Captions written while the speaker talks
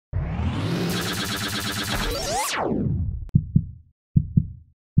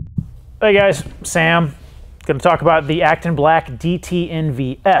Hey guys, Sam. Going to talk about the ACTInBlack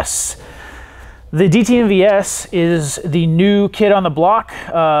DTNVS. The DTNVS is the new kid on the block.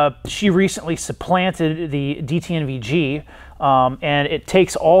 She recently supplanted the DTNVG, and it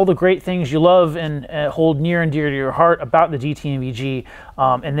takes all the great things you love and hold near and dear to your heart about the DTNVG,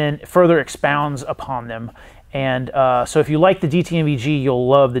 and then further expounds upon them. And so if you like the DTNVG, you'll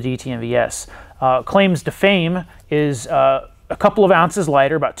love the DTNVS. Claims to fame is a couple of ounces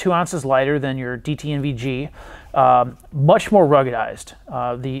lighter, about 2 ounces lighter than your DTNVG, much more ruggedized.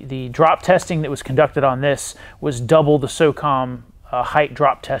 The drop testing that was conducted on this was double the SOCOM height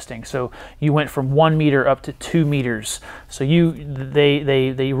drop testing. So you went from 1 meter up to 2 meters. So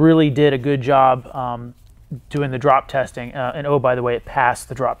they really did a good job doing the drop testing, and oh, by the way, it passed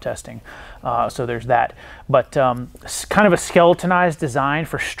the drop testing, so there's that. But kind of a skeletonized design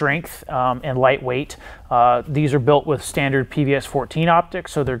for strength and lightweight. These are built with standard PVS 14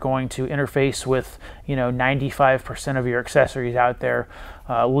 optics, so they're going to interface with 95% of your accessories out there.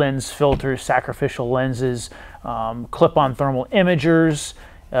 Lens filters, sacrificial lenses, clip-on thermal imagers,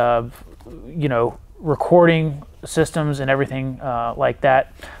 recording systems and everything like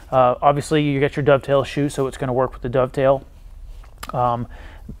that. Obviously you get your dovetail shoe, so it's going to work with the dovetail.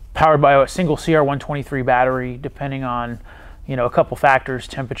 Powered by a single CR123 battery, depending on a couple factors,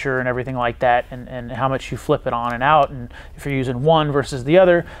 temperature and everything like that, and how much you flip it on and out. And if you're using one versus the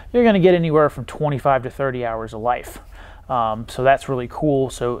other, you're going to get anywhere from 25 to 30 hours of life. So that's really cool.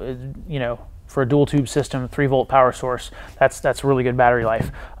 So for a dual tube system, 3-volt power source, that's really good battery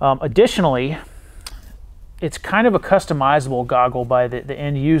life. Additionally, it's kind of a customizable goggle by the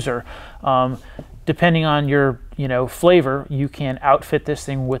end user. Depending on your flavor, you can outfit this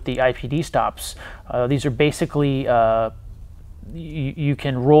thing with the IPD stops. These are basically, you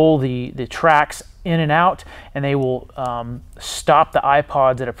can roll the tracks in and out, and they will stop the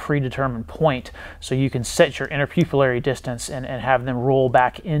iPods at a predetermined point, so you can set your interpupillary distance and have them roll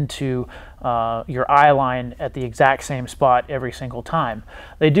back into your eye line at the exact same spot every single time.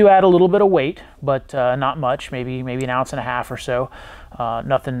 They do add a little bit of weight, but not much, maybe an ounce and a half or so.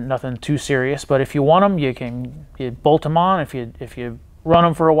 Nothing too serious, but if you want them, you bolt them on. If you run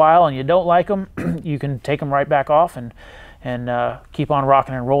them for a while and you don't like them, you can take them right back off and keep on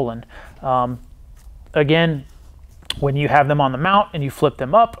rocking and rolling. Again, when you have them on the mount and you flip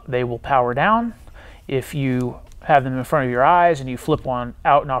them up, they will power down. If you have them in front of your eyes and you flip one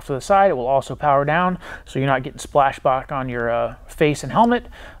out and off to the side, it will also power down, so you're not getting splashed back on your face and helmet.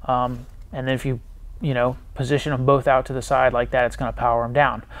 And then if you position them both out to the side like that, it's going to power them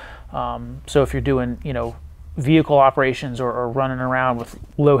down. So if you're doing vehicle operations or running around with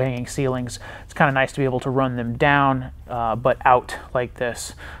low-hanging ceilings, it's kind of nice to be able to run them down but out like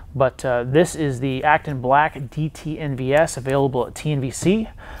this. But this is the ACTInBlack DTNVS, available at TNVC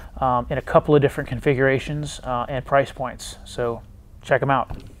in a couple of different configurations and price points. So check them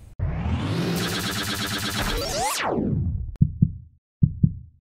out.